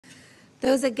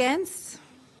Those against?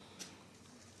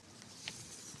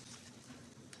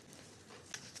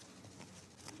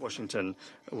 Washington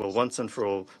will once and for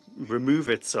all remove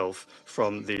itself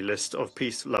from the list of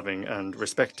peace-loving and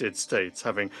respected states,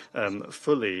 having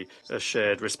fully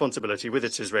shared responsibility with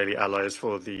its Israeli allies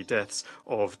for the deaths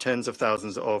of tens of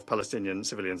thousands of Palestinian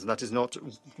civilians. And that is not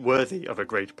worthy of a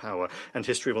great power, and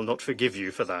history will not forgive you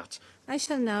for that. I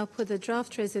shall now put the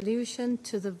draft resolution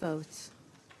to the vote.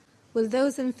 Will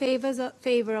those in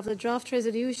favor of the draft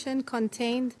resolution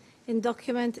contained in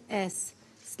document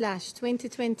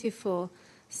S/2024/312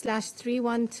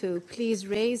 please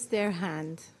raise their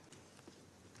hand?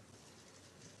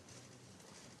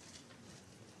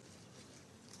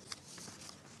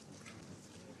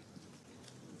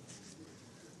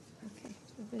 Okay,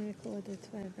 will be recorded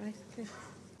 12, right? Okay.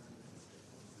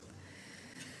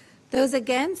 Those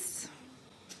against?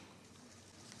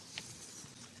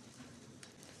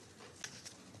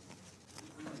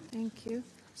 Thank you.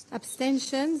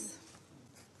 Abstentions?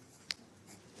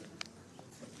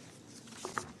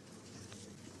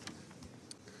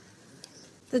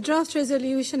 The draft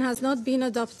resolution has not been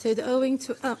adopted owing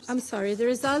to, the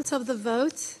result of the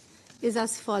vote is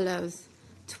as follows.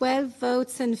 12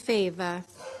 votes in favor,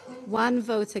 1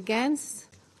 vote against,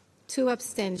 2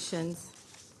 abstentions.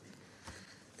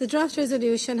 The draft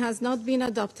resolution has not been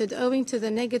adopted owing to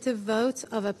the negative vote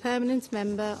of a permanent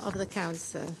member of the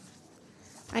Council.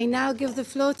 I now give the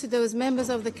floor to those members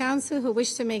of the Council who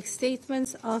wish to make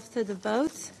statements after the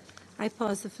vote. I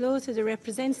pass the floor to the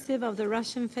representative of the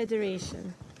Russian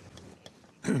Federation.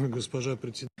 Madam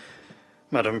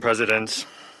President,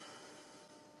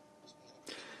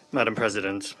 Madam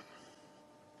President,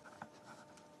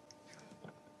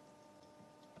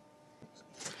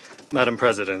 Madam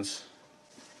President,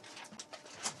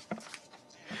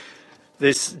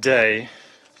 this day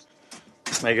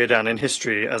may go down in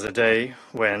history as a day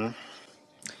when,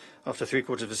 after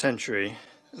 3/4 of a century,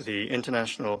 the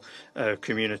international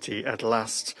community at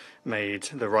last made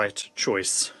the right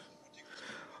choice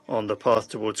on the path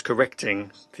towards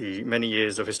correcting the many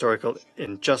years of historical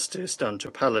injustice done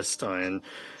to Palestine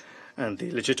and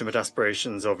the legitimate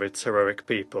aspirations of its heroic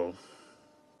people.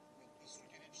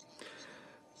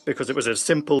 Because it was a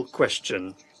simple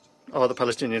question: are the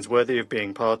Palestinians worthy of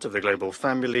being part of the global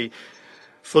family,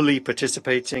 fully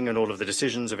participating in all of the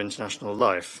decisions of international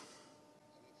life?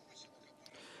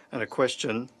 And a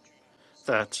question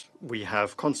that we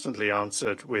have constantly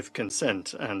answered with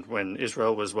consent. And when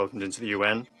Israel was welcomed into the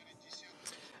UN,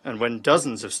 and when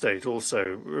dozens of states also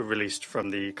released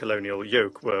from the colonial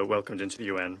yoke were welcomed into the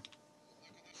UN.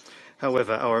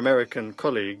 However, our American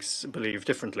colleagues believe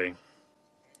differently.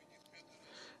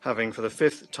 Having for the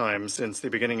 5th time since the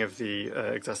beginning of the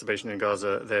exacerbation in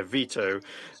Gaza their veto,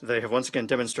 they have once again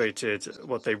demonstrated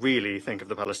what they really think of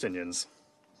the Palestinians.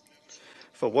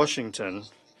 For Washington,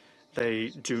 they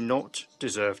do not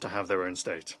deserve to have their own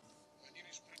state.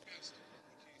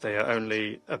 They are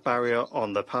only a barrier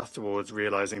on the path towards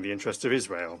realizing the interests of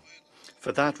Israel.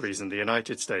 For that reason, the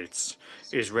United States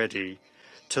is ready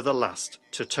to the last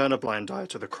to turn a blind eye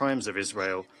to the crimes of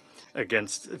Israel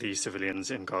against the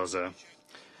civilians in Gaza,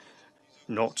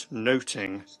 not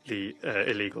noting the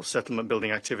illegal settlement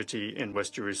building activity in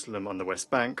West Jerusalem on the West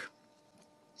Bank.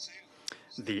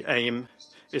 The aim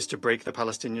is to break the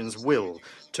Palestinians' will,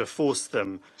 to force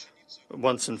them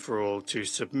once and for all to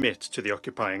submit to the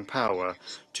occupying power,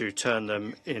 to turn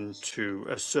them into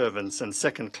servants and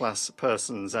second-class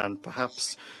persons, and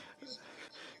perhaps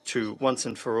to once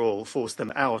and for all force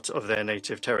them out of their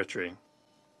native territory.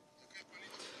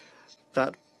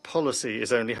 That policy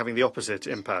is only having the opposite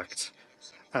impact.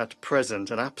 At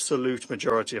present, an absolute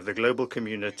majority of the global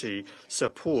community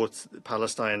supports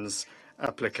Palestine's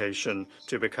application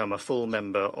to become a full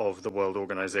member of the World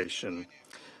Organization.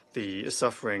 The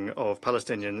suffering of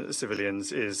Palestinian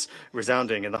civilians is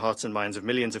resounding in the hearts and minds of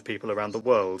millions of people around the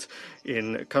world.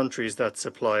 In countries that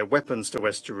supply weapons to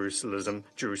West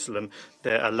Jerusalem,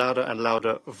 there are louder and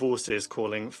louder voices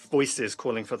calling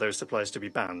for those supplies to be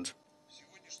banned.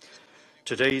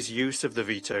 Today's use of the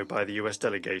veto by the US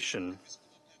delegation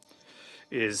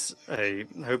is a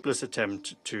hopeless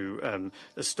attempt to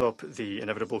stop the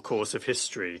inevitable course of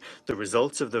history. The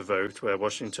results of the vote, where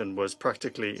Washington was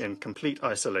practically in complete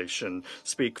isolation,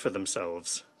 speak for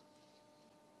themselves.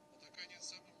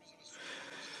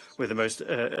 With the most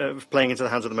playing into the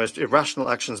hands of the most irrational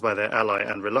actions by their ally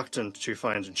and reluctant to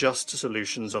find just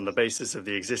solutions on the basis of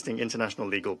the existing international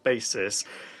legal basis,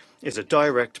 is a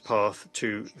direct path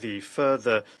to the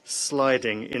further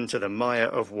sliding into the mire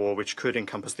of war which could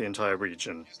encompass the entire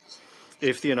region.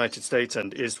 If the United States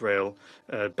and Israel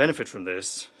benefit from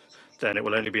this, then it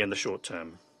will only be in the short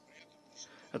term.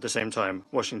 At the same time,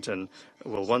 Washington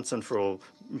will once and for all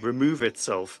remove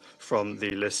itself from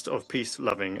the list of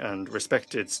peace-loving and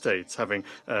respected states, having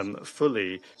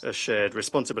fully shared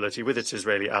responsibility with its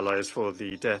Israeli allies for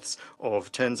the deaths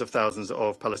of tens of thousands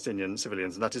of Palestinian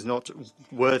civilians. And that is not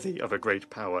worthy of a great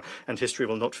power, and history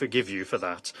will not forgive you for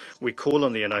that. We call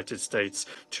on the United States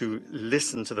to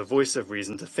listen to the voice of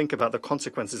reason, to think about the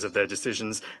consequences of their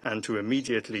decisions, and to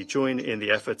immediately join in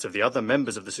the efforts of the other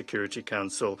members of the Security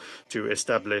Council to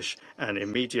establish an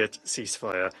immediate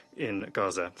ceasefire in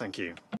Gaza. Thank you.